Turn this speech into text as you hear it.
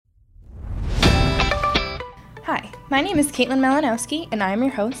My name is Caitlin Malinowski, and I am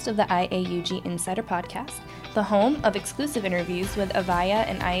your host of the IAUG Insider Podcast, the home of exclusive interviews with Avaya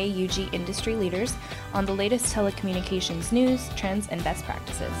and IAUG industry leaders on the latest telecommunications news, trends, and best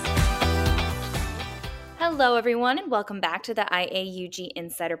practices. Hello, everyone, and welcome back to the IAUG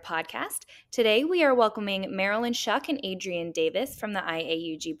Insider Podcast. Today, we are welcoming Marilyn Shuck and Adrienne Davis from the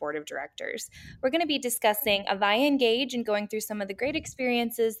IAUG Board of Directors. We're going to be discussing Avaya Engage and going through some of the great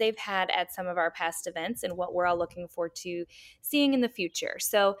experiences they've had at some of our past events and what we're all looking forward to seeing in the future.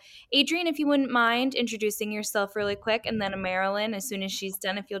 So, Adrienne, if you wouldn't mind introducing yourself really quick, and then Marilyn, as soon as she's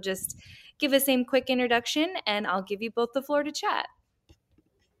done, if you'll just give the same quick introduction, and I'll give you both the floor to chat.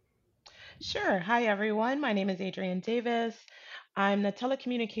 Sure. Hi, everyone. My name is Adrienne Davis. I'm the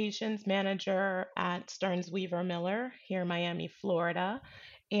telecommunications manager at Stearns Weaver Miller here in Miami, Florida.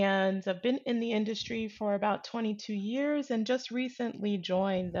 And I've been in the industry for about 22 years and just recently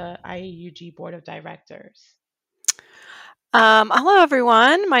joined the IAUG Board of Directors. Hello,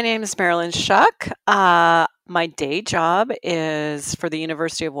 everyone. My name is Marilyn Shuck. My day job is for the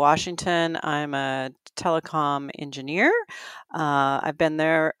University of Washington. I'm a telecom engineer. I've been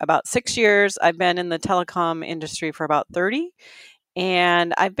there about 6 years. I've been in the telecom industry for about 30.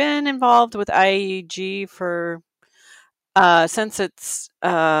 And I've been involved with IAUG for since it's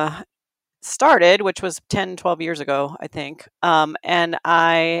started, which was 10, 12 years ago, I think. And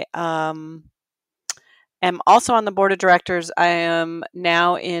I am also on the board of directors. I am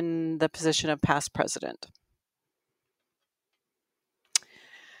now in the position of past president.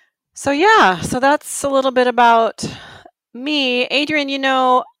 So that's a little bit about me.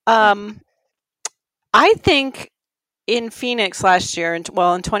 Adrienne, I think in Phoenix last year, in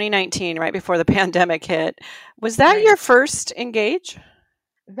 2019, right before the pandemic hit, was that Right. your first Engage?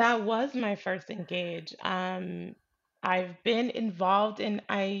 That was my first Engage. I've been involved in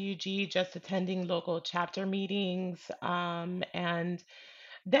IAUG, just attending local chapter meetings, and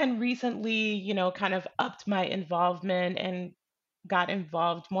then recently, kind of upped my involvement and got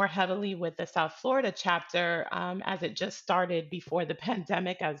involved more heavily with the South Florida chapter as it just started before the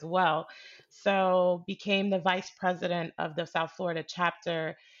pandemic as well. So became the vice president of the South Florida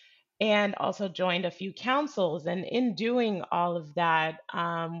chapter and also joined a few councils. And in doing all of that,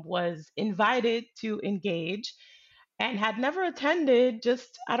 was invited to engage and had never attended,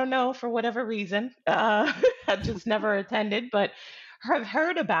 just, I don't know, for whatever reason, had just never attended, but have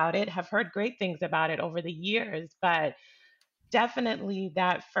heard about it, have heard great things about it over the years. But definitely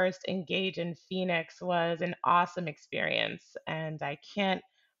that first engage in Phoenix was an awesome experience. And I can't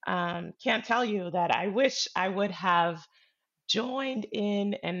tell you that I wish I would have joined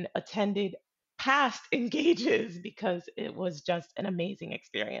in and attended past engages because it was just an amazing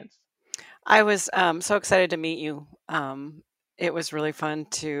experience. I was so excited to meet you. It was really fun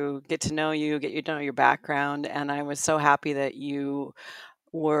to get to know you, get you to know your background, and I was so happy that you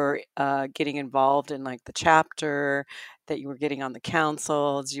were getting involved in like the chapter, that you were getting on the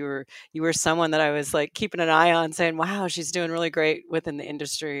councils. You were someone that I was like keeping an eye on, saying, "Wow, she's doing really great within the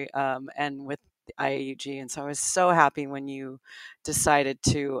industry and with the IAUG." And so I was so happy when you decided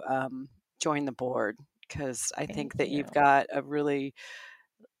to join the board because I Thank think that you. you've got a really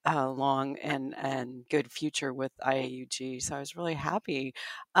long and good future with IAUG. So I was really happy.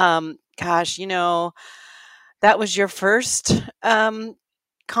 Gosh, that was your first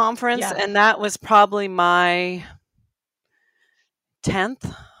conference, Yes. and that was probably my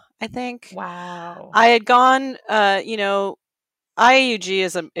 10th, I think. Wow. I had gone, IAUG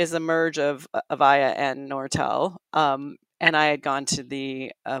is a merge of Avaya and Nortel. And I had gone to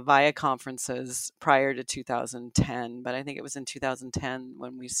the Avaya conferences prior to 2010, but I think it was in 2010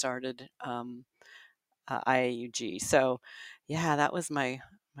 when we started IAUG. So, yeah, that was my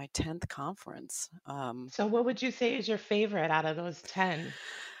 10th conference. So what would you say is your favorite out of those 10?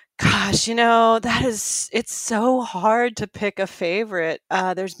 Gosh, it's so hard to pick a favorite.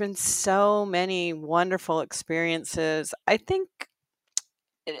 There's been so many wonderful experiences. I think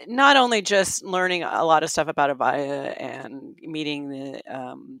not only just learning a lot of stuff about Avaya and meeting the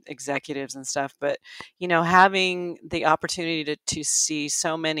executives and stuff, but having the opportunity to see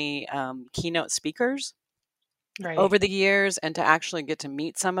so many keynote speakers Right. over the years and to actually get to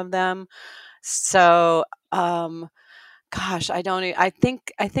meet some of them. So, gosh, I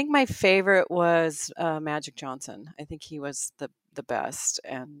think my favorite was Magic Johnson. I think he was the best,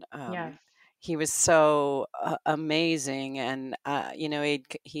 and Yes. he was so amazing. And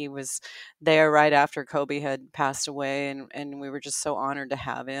he was there right after Kobe had passed away, and we were just so honored to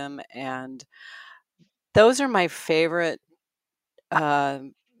have him. And those are my favorite uh,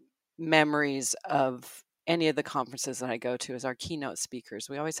 memories of any of the conferences that I go to as our keynote speakers.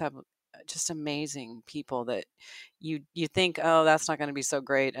 We always have just amazing people that you think, oh, that's not going to be so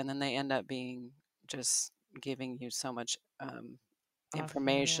great, and then they end up being just giving you so much Awesome. Yeah.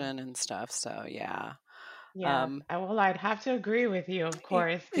 information and stuff. So yeah. Yeah, Um, well, I'd have to agree with you, of y-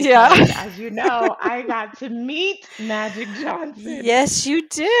 course, yeah. because as you know, I got to meet Magic Johnson, Yes, you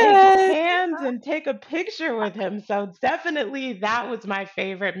shake his did. hands, and take a picture with him. So definitely that was my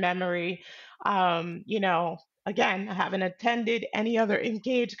favorite memory. Again, I haven't attended any other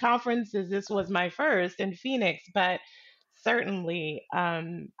Engage conferences. This was my first in Phoenix, but certainly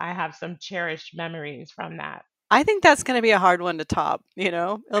I have some cherished memories from that. I think that's going to be a hard one to top.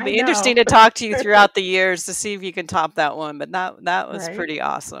 It'll I be interesting know, to talk to you throughout the years to see if you can top that one. But that was right? pretty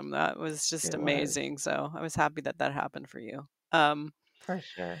awesome. That was just It was, amazing. So I was happy that that happened for you. Um, for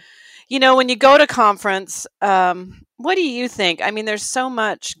sure. when you go to conference, what do you think? I mean, there's so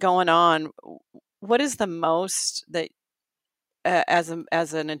much going on. What is the most that as an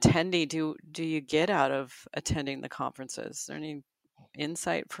attendee do you get out of attending the conferences? Is there any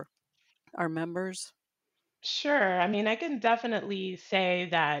insight for our members? Sure. I mean, I can definitely say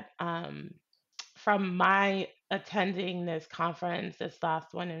that from my attending this conference, this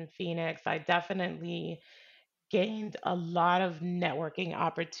last one in Phoenix, I definitely gained a lot of networking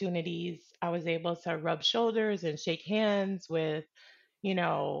opportunities. I was able to rub shoulders and shake hands with,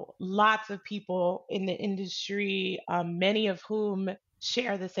 lots of people in the industry, many of whom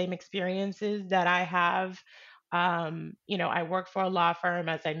share the same experiences that I have. I work for a law firm,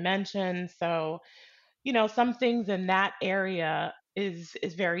 as I mentioned, so some things in that area is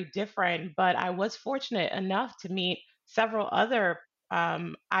very different, but I was fortunate enough to meet several other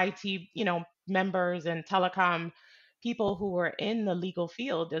IT, members and telecom people who were in the legal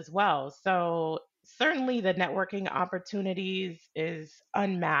field as well. So certainly the networking opportunities is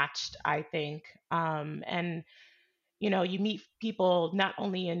unmatched, I think. And you meet people not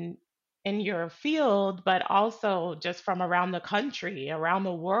only in your field but also just from around the country, around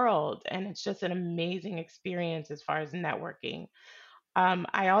the world, and it's just an amazing experience as far as networking.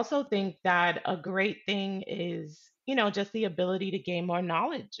 I also think that a great thing is, just the ability to gain more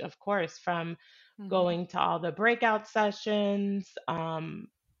knowledge, of course, from Mhm. going to all the breakout sessions,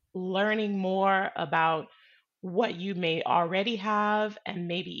 learning more about what you may already have and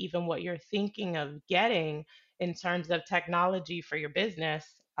maybe even what you're thinking of getting in terms of technology for your business.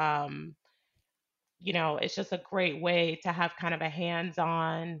 It's just a great way to have kind of a hands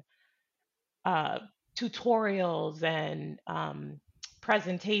on uh, tutorials and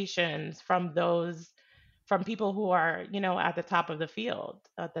presentations from people who are at the top of the field,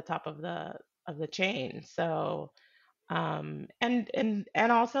 at the top of the chain. So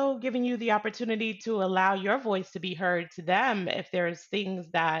and also giving you the opportunity to allow your voice to be heard to them if there's things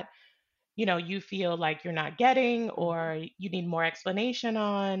that you feel like you're not getting Mhm. or you need more explanation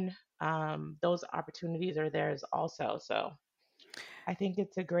on. Those opportunities are theirs also. So I think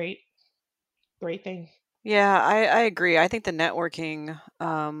it's a great thing. Yeah, I agree. I think the networking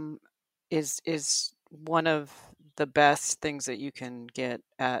is one of the best things that you can get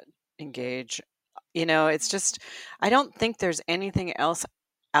at Engage. It's just I don't think there's anything else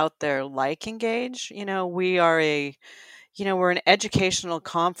out there like Engage. We're an educational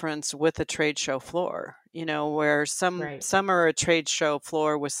conference with a trade show floor, where some Right. some are a trade show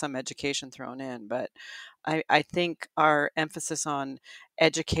floor with some education thrown in. But I think our emphasis on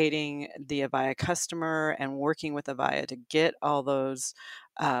educating the Avaya customer and working with Avaya to get all those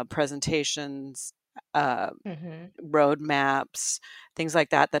presentations, uh, Hmm. roadmaps, things like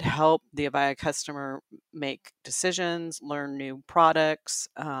that that help the Avaya customer make decisions, learn new products.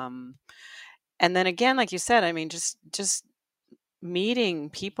 And then again, like you said, I mean, just meeting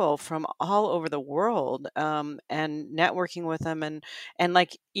people from all over the world, and networking with them, and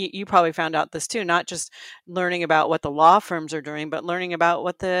like you probably found out this too, not just learning about what the law firms are doing, but learning about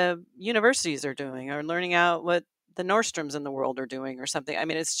what the universities are doing, or learning out what the Nordstroms in the world are doing or something. I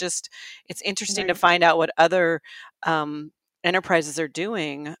mean, it's interesting to Right. find out what other um, enterprises are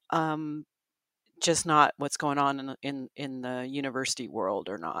doing, just not what's going on in the university world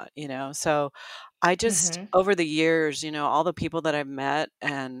or not, so I just Hmm. over the years, all the people that I've met,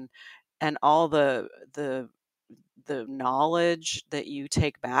 and all the knowledge that you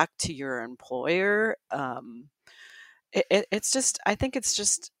take back to your employer, it's just I think it's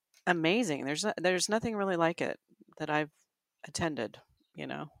just amazing. There's nothing really like it that I've attended,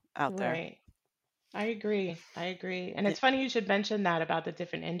 out there. Right. I agree. I agree. And Yeah. it's funny you should mention that about the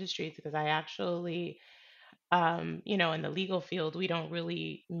different industries because I actually, in the legal field, we don't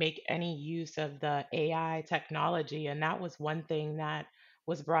really make any use of the AI technology. And that was one thing that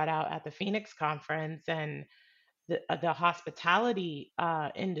was brought out at the Phoenix conference. And the hospitality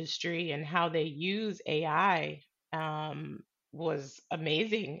industry and how they use AI was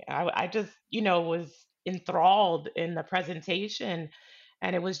amazing. I just, was enthralled in the presentation,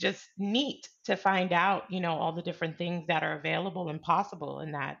 and it was just neat to find out, all the different things that are available and possible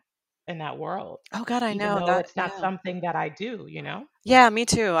in that world, Oh God, I even know though that. it's not Yeah. something that I do. Yeah, me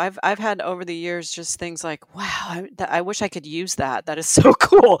too. I've had over the years just things like, wow, I wish I could use that. That is so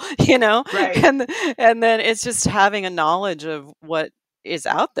cool, you know? Right, And and then it's just having a knowledge of what is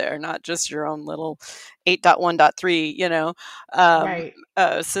out there, not just your own little 8.1.3, um, right.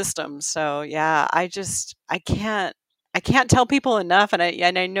 system. So yeah, I can't tell people enough, and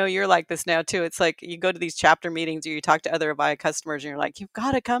I know you're like this now too. It's like you go to these chapter meetings or you talk to other Avaya customers, and you're like, you've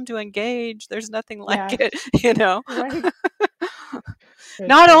got to come to Engage. There's nothing like Yes, it, you know. right. For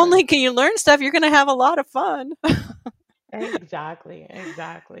Not sure. only can you learn stuff, you're gonna have a lot of fun. Exactly,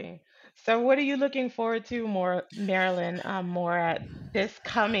 exactly. So what are you looking forward to more, Marilyn, more at this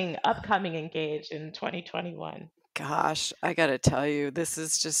upcoming Engage in 2021? Gosh, I gotta tell you, this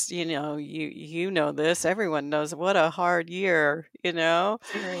is just, you know this, everyone knows what a hard year, you know?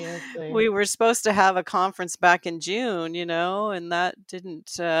 Seriously. We were supposed to have a conference back in June, and that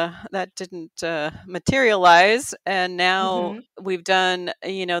didn't materialize, and now Mm-hmm. we've done,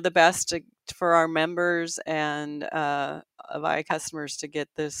 the best for our members and Avaya customers to get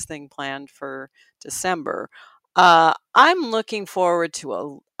this thing planned for December. I'm looking forward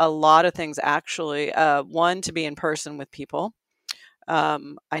to a lot of things actually. One, to be in person with people.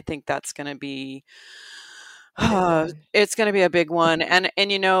 I think that's going to be A big one. it's going to be a big one, and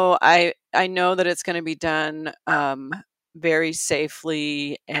I know that it's going to be done very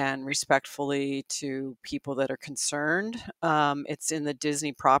safely and respectfully to people that are concerned. It's in the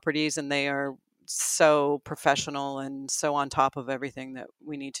Disney properties, and they are so professional and so on top of everything that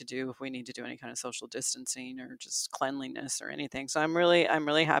we need to do if we need to do any kind of social distancing or just cleanliness or anything. So I'm really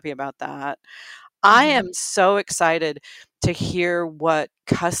happy about that. I Mm-hmm. am so excited to hear what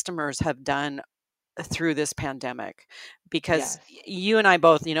customers have done through this pandemic, because Yes. you and I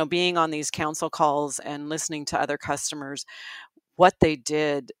both, being on these council calls and listening to other customers, what they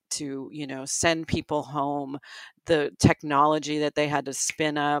did to, send people home, the technology that they had to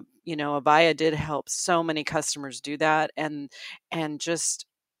spin up. Avaya did help so many customers do that, and just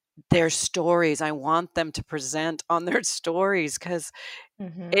their stories. I want them to present on their stories because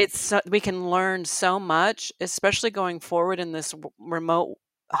Mm-hmm. we can learn so much, especially going forward in this remote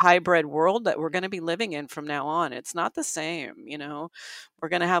hybrid world that we're going to be living in from now on. It's not the same. We're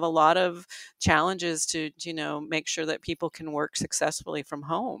going to have a lot of challenges to, make sure that people can work successfully from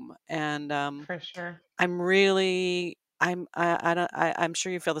home. And For sure. I'm really, I don't, I'm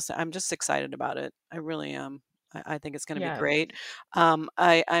sure you feel the same. I'm just excited about it. I really am. I think it's going to be Yes. great.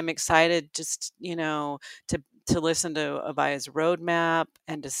 I'm excited just, to listen to Avaya's roadmap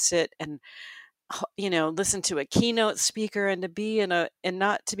and to sit and listen to a keynote speaker and to be and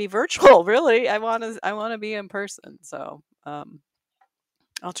not to be virtual. Really, I want to be in person. So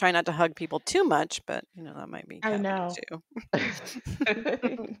I'll try not to hug people too much, but that might be I happening know. too.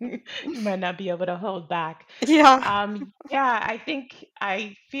 You might not be able to hold back. Yeah. Yeah, I think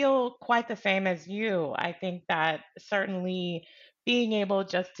I feel quite the same as you. I think that certainly being able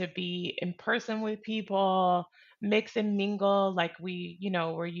just to be in person with people, mix and mingle like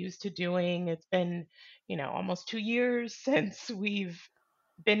we're used to doing. It's been, almost 2 years since we've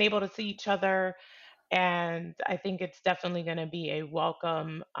been able to see each other, and I think it's definitely going to be a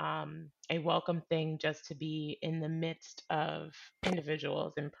welcome thing just to be in the midst of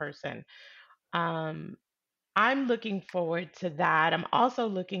individuals in person. Um, I'm looking forward to that. I'm also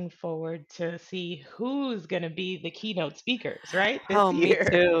looking forward to see who's going to be the keynote speakers, right, this Oh, me year.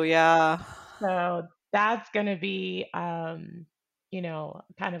 too. Yeah. So that's going to be, kind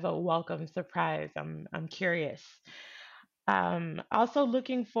of a welcome surprise. I'm curious. Also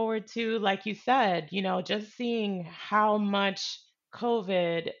looking forward to, like you said, just seeing how much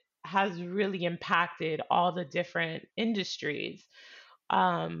COVID has really impacted all the different industries.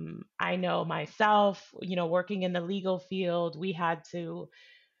 I know myself, working in the legal field, we had to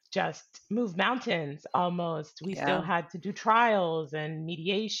just move mountains almost. We still Yeah. had to do trials and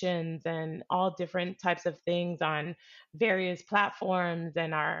mediations and all different types of things on various platforms.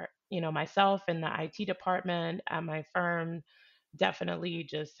 And myself and the IT department at my firm definitely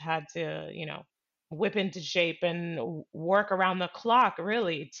just had to, whip into shape and work around the clock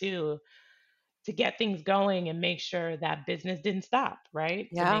really to get things going and make sure that business didn't stop, right?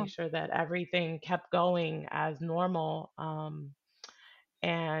 To Yeah. make sure that everything kept going as normal.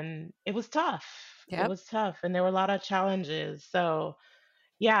 And it was tough. It Yep. was tough, and there were a lot of challenges. So,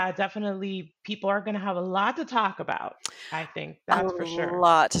 yeah, definitely people are going to have a lot to talk about. I think A that's for sure.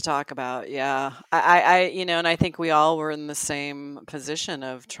 lot to talk about, yeah. And I think we all were in the same position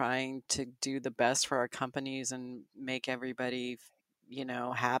of trying to do the best for our companies and make everybody,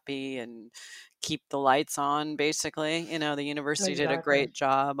 happy and keep the lights on, basically. The university did a Exactly. great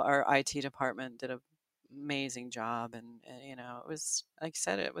job. Our IT department did an amazing job. And, it was, like I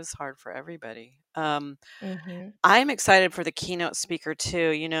said, it was hard for everybody. Hmm. I'm excited for the keynote speaker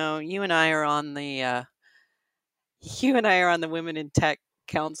too. You and I are on the Women in Tech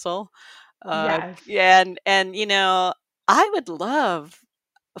Council. Yes, Yeah, and I would love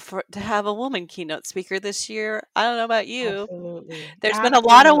to have a woman keynote speaker this year. I don't know about you. absolutely. There's been a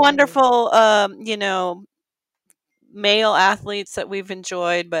lot of Absolutely. wonderful, male athletes that we've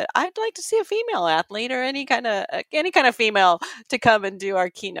enjoyed, but I'd like to see a female athlete or any kind of female to come and do our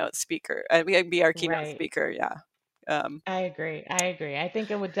keynote speaker. Be our keynote Right. speaker. Yeah. Um, I agree. I agree. I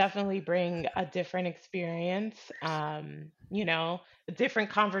think it would definitely bring a different experience, a different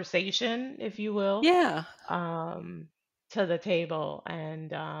conversation, if you will, yeah. um, to the table.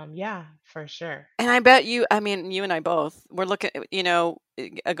 And yeah, for sure. And I mean, you and I both, we're looking,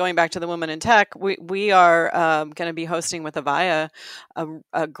 going back to the Women in Tech, we are going to be hosting with Avaya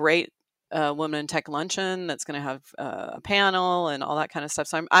a great Women in Tech luncheon that's going to have a panel and all that kind of stuff.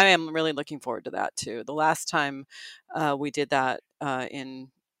 So I am really looking forward to that too. The last time we did that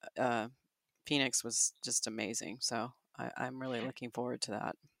in uh, Phoenix was just amazing. So I'm really looking forward to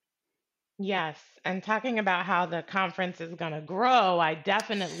that. Yes. And talking about how the conference is going to grow, I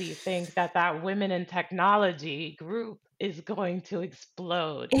definitely think that that Women in Technology group is going to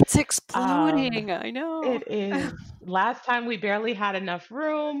explode. It's Um, exploding. I know. it is. Last time we barely had enough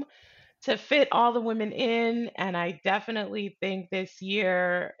room to fit all the women in, and I definitely think this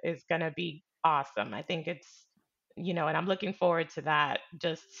year is going to be awesome. I think and I'm looking forward to that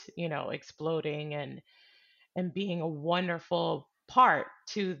just, exploding and being a wonderful part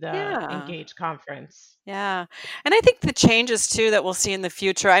to the Yeah. Engage conference. Yeah. And I think the changes too that we'll see in the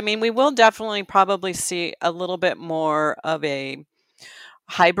future, I mean, we will definitely probably see a little bit more of a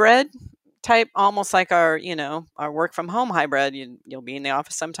hybrid type, almost like our work from home hybrid. You'll be in the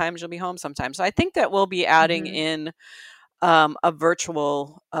office sometimes, you'll be home sometimes. So I think that we'll be adding Hmm. in a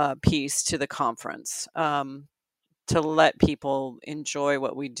virtual piece to the conference to let people enjoy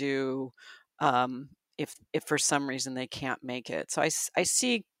what we do um, if for some reason they can't make it. So I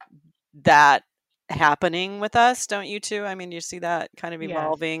see that happening with us, don't you too? I mean, you see that kind of Yes.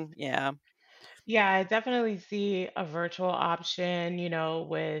 evolving? Yeah. Yeah, I definitely see a virtual option,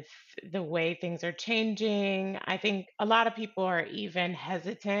 with the way things are changing. I think a lot of people are even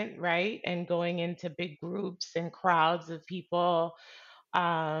hesitant, right? And going into big groups and crowds of people,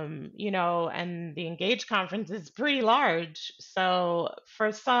 and the Engage conference is pretty large. So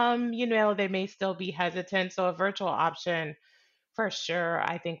for some, they may still be hesitant. So a virtual option for sure,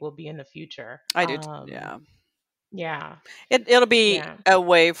 I think will be in the future. I do yeah. Yeah, It'll be yeah. a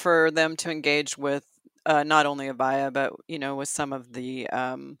way for them to engage with not only Avaya, but with some of the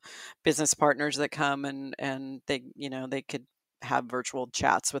business partners that come and they could have virtual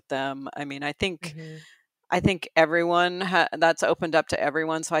chats with them. I mean, Hmm. I think everyone that's opened up to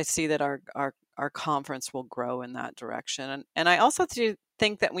everyone. So I see that our conference will grow in that direction, and I also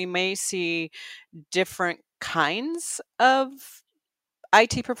think that we may see different kinds of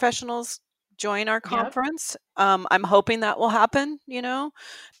IT professionals join our Yep, conference. I'm hoping that will happen, yep.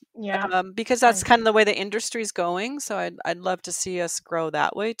 because I that's kind of the way the industry is going. So I'd love to see us grow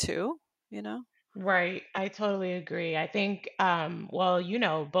that way too, you know? Right. I totally agree. I think, well,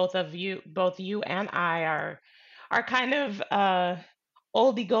 both you and I are kind of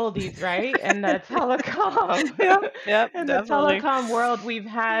oldie goldies, right? In the telecom, Yep, yep, in the definitely. telecom world, we've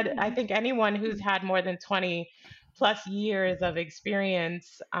had, I think anyone who's had more than 20 plus years of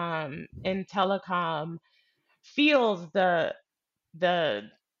experience in telecom feels the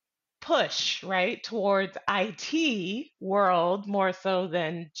push, right, towards IT world more so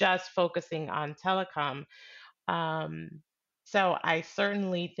than just focusing on telecom. Um, so I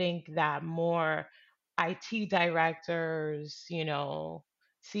certainly think that more IT directors,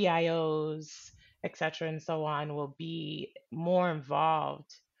 CIOs, et cetera, and so on will be more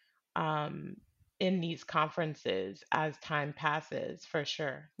involved um, in these conferences as time passes, for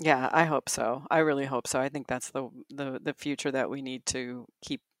sure. Yeah, I hope so. I really hope so. I think that's the future that we need to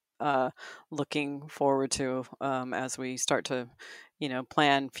keep uh, looking forward to as we start to,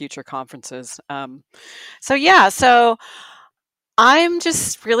 plan future conferences. So yeah, so I'm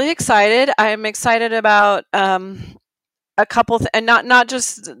just really excited. I'm excited about a couple and not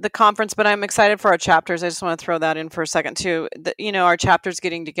just the conference, but I'm excited for our chapters. I just want to throw that in for a second too. Our chapters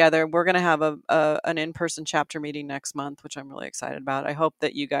getting together. We're going to have an in-person chapter meeting next month, which I'm really excited about. I hope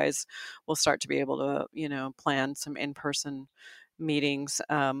that you guys will start to be able to, plan some in-person meetings.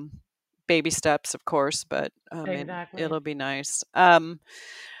 Baby steps, of course, but Exactly. it'll be nice.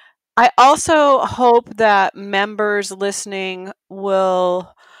 I also hope that members listening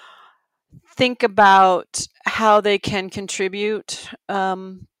will think about how they can contribute,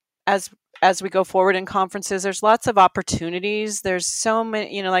 as we go forward in conferences. There's lots of opportunities. There's so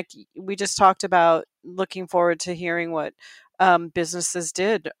many, like we just talked about, looking forward to hearing what businesses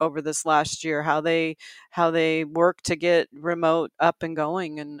did over this last year, how they work to get remote up and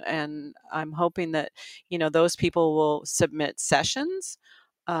going, and I'm hoping that those people will submit sessions.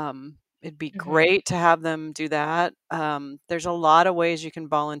 It'd be Hmm. great to have them do that. There's a lot of ways you can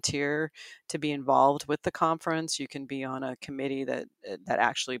volunteer to be involved with the conference. You can be on a committee that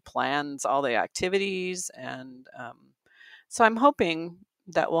actually plans all the activities, and so I'm hoping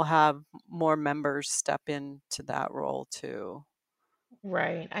that we'll have more members step into that role too.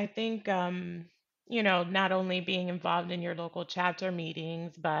 Right. I think, not only being involved in your local chapter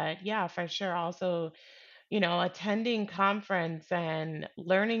meetings, but yeah, for sure, also, attending conference and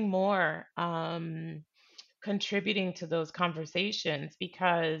learning more, contributing to those conversations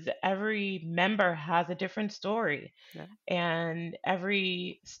because every member has a different story Yeah. and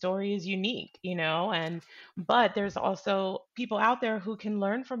every story is unique, and but there's also people out there who can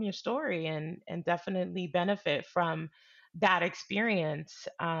learn from your story and definitely benefit from that experience.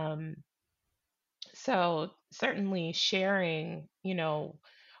 So certainly sharing,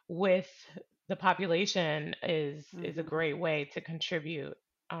 with the population is a Hmm. great way to contribute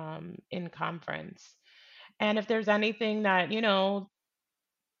in conference. And if there's anything that,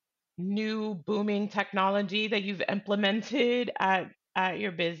 new booming technology that you've implemented at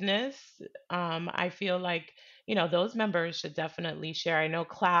your business, I feel like, those members should definitely share. I know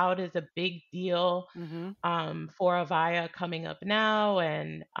cloud is a big deal Hmm. for Avaya coming up now,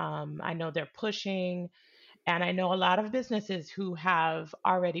 and I know they're pushing. And I know a lot of businesses who have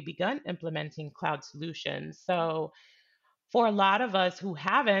already begun implementing cloud solutions. So for a lot of us who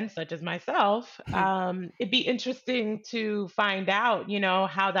haven't, such as myself, it'd be interesting to find out,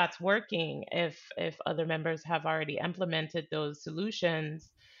 how that's working. If other members have already implemented those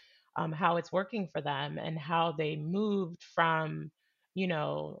solutions, how it's working for them, and how they moved from, you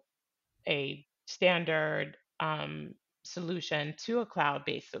know, a standard solution to a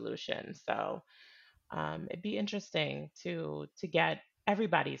cloud-based solution. So it'd be interesting to get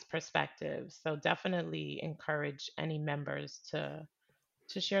everybody's perspective. So definitely encourage any members to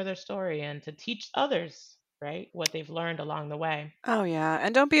share their story and to teach others, right, what they've learned along the way. Oh yeah,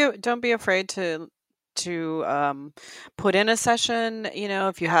 and don't be afraid to put in a session.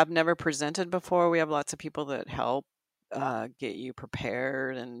 If you have never presented before, we have lots of people that help get you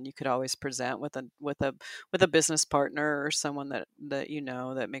prepared, and you could always present with a business partner or someone that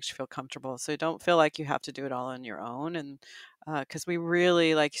that makes you feel comfortable. So don't feel like you have to do it all on your own, and because we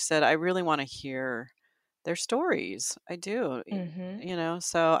really, like you said, I really want to hear their stories. I do, Hmm.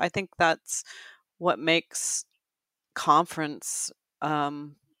 So I think that's what makes conference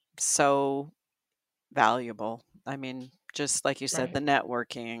so valuable. I mean, just like you said, the Right.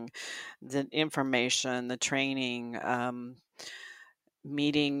 networking, the information, the training,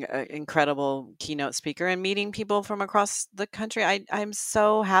 meeting an incredible keynote speaker and meeting people from across the country. I'm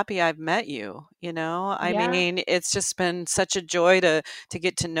so happy I've met you, I Yeah. mean, it's just been such a joy to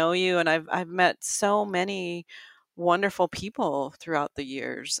get to know you, and I've met so many wonderful people throughout the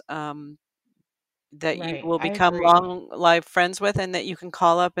years. That you Right. will I become agree. long life friends with, and that you can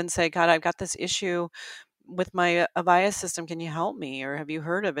call up and say, "God, I've got this issue with my Avaya system. Can you help me? Or have you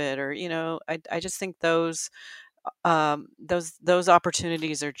heard of it?" Or, I just think those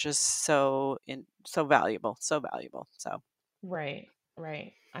opportunities are just so valuable, so valuable. So, Right,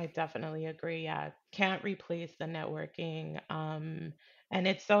 right. I definitely agree. Yeah, can't replace the networking. And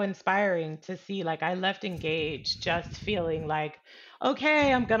it's so inspiring to see. Like, I left Engage just feeling like,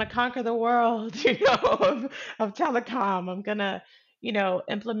 okay, I'm gonna conquer the world, of telecom. I'm gonna,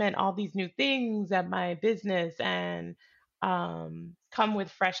 implement all these new things at my business and come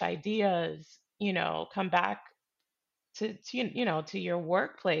with fresh ideas. Come back to your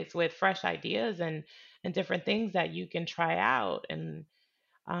workplace with fresh ideas and different things that you can try out and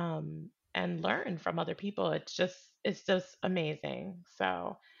learn from other people. It's just amazing.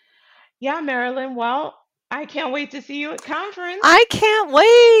 So yeah, Marilyn. Well, I can't wait to see you at conference. I can't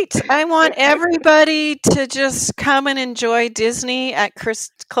wait. I want everybody to just come and enjoy Disney at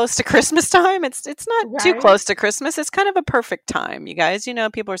close to Christmas time. It's not too Right? close to Christmas. It's kind of a perfect time, you guys.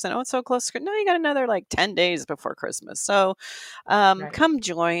 People are saying, "Oh, it's so close to Christmas." No, you got another like 10 days before Christmas. So, Right. come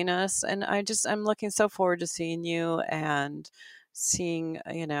join us. And I'm looking so forward to seeing you and seeing,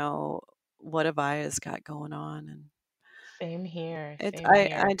 what Avaya's got going on. And Same here. it's Same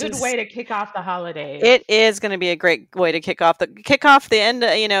here. I Good just way to kick off the holidays. it is going to be a great way to kick off the end,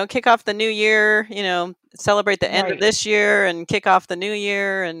 kick off the new year, celebrate the end of Right. this year and kick off the new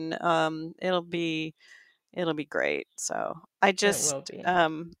year, and it'll be great. So I It just will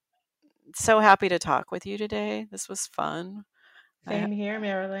be. so happy to talk with you today. This was fun. Same here,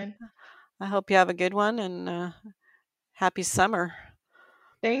 Marilyn. I hope you have a good one, and happy summer.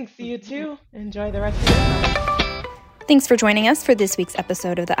 Thanks, you too. Enjoy the rest of your summer. Thanks for joining us for this week's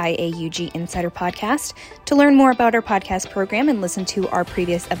episode of the IAUG Insider Podcast. To learn more about our podcast program and listen to our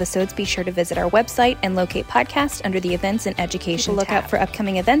previous episodes, be sure to visit our website and locate podcast under the Events and Education tab. Look out for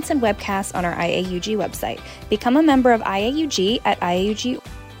upcoming events and webcasts on our IAUG website. Become a member of IAUG at IAUG